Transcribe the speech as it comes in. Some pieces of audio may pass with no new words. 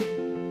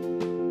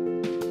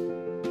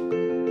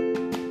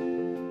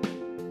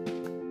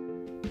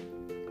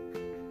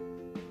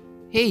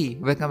Hey,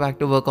 welcome back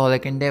to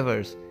Workaholic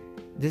Endeavors.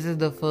 This is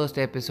the first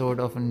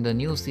episode of the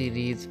new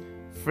series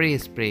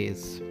Phrase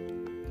Praise.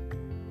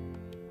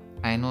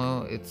 I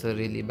know it's a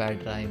really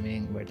bad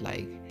rhyming, but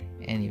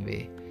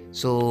anyway.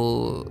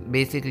 So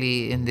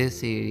basically, in this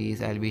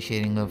series, I'll be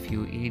sharing a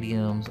few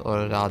idioms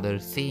or rather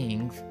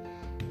sayings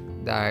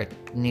that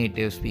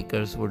native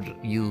speakers would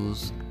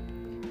use.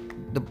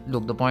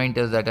 The point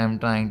is that I'm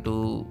trying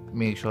to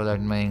make sure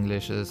that my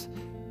English is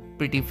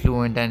pretty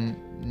fluent and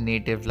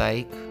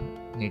native-like,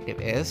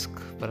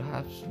 native-esque,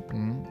 perhaps.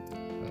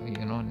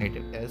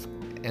 Native-esque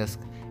is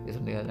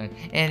something like that.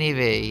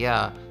 Anyway,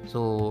 yeah.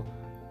 So,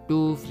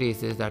 two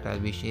phrases that I'll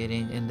be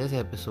sharing in this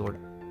episode.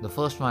 The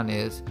first one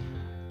is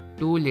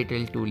too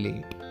little, too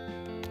late.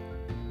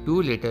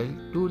 Too little,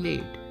 too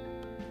late.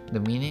 The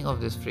meaning of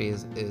this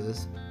phrase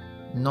is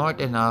not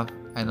enough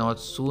and not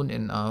soon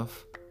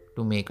enough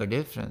to make a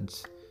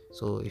difference.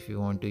 So, if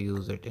you want to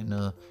use it in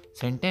a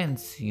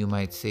sentence, you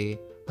might say,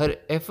 her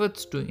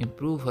efforts to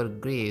improve her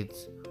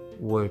grades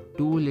were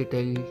too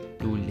little,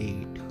 too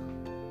late.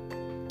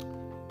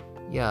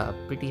 Yeah,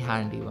 pretty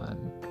handy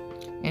one.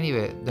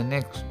 Anyway, the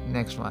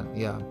next one,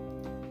 yeah.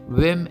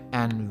 Vim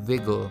and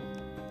vigor.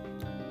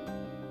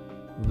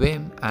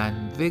 Vim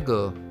and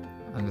vigor.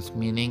 And its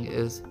meaning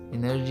is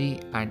energy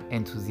and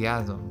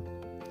enthusiasm.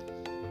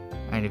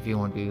 And if you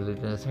want to use it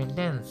in a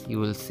sentence, you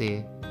will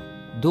say,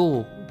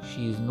 though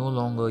she is no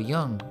longer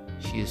young,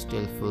 she is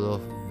still full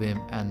of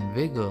vim and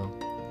vigor.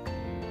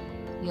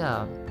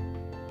 Yeah.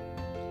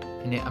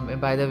 And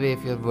by the way,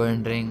 if you're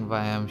wondering why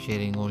I'm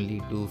sharing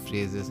only two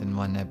phrases in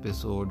one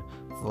episode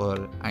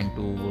and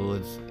two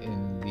words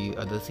in the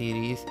other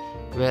series,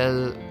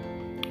 well,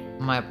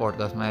 my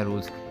podcast, my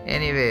rules.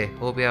 Anyway,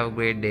 hope you have a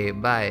great day.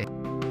 Bye.